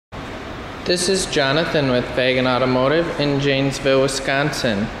This is Jonathan with Fagan Automotive in Janesville,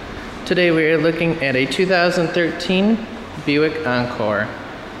 Wisconsin. Today we are looking at a 2013 Buick Encore.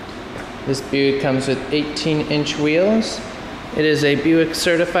 This Buick comes with 18-inch wheels. It is a Buick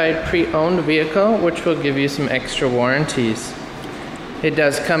certified pre-owned vehicle, which will give you some extra warranties. It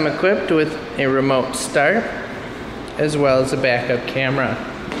does come equipped with a remote start as well as a backup camera.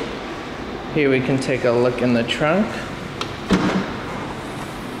 Here we can take a look in the trunk.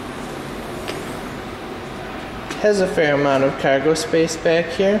 Has a fair amount of cargo space back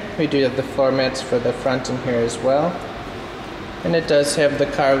here. We do have the floor mats for the front in here as well. And it does have the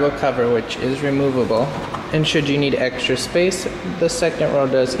cargo cover, which is removable. And should you need extra space, the second row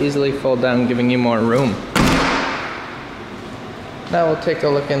does easily fold down, giving you more room. Now we'll take a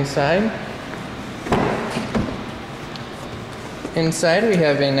look inside. Inside we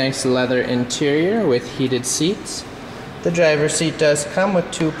have a nice leather interior with heated seats. The driver's seat does come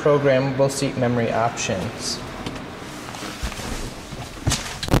with 2 programmable seat memory options.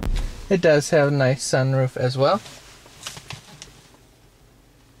 It does have a nice sunroof as well.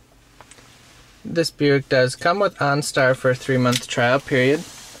 This Buick does come with OnStar for a 3-month trial period,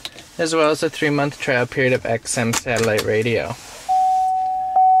 as well as a 3-month trial period of XM satellite radio.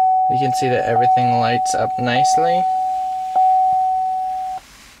 You can see that everything lights up nicely.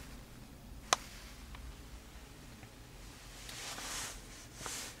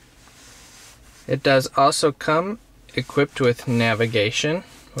 It does also come equipped with navigation,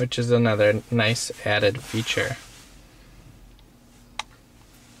 which is another nice added feature.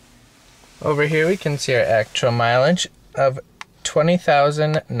 Over here we can see our actual mileage of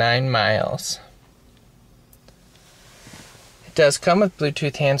 20,009 miles. It does come with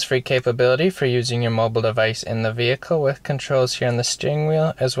Bluetooth hands-free capability for using your mobile device in the vehicle, with controls here on the steering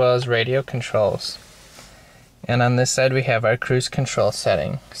wheel as well as radio controls. And on this side we have our cruise control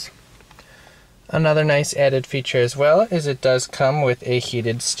settings. Another nice added feature as well is it does come with a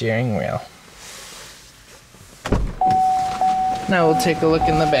heated steering wheel. Now we'll take a look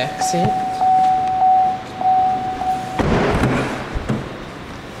in the back seat.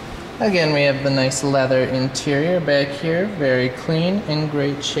 Again, we have the nice leather interior back here, very clean, in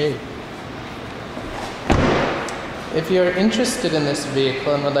great shape. If you're interested in this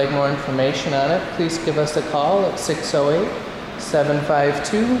vehicle and would like more information on it, please give us a call at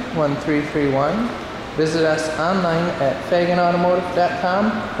 608-752-1331. Visit us online at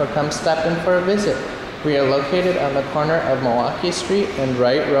FaganAutomotive.com or come stop in for a visit. We are located on the corner of Milwaukee Street and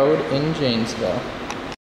Wright Road in Janesville.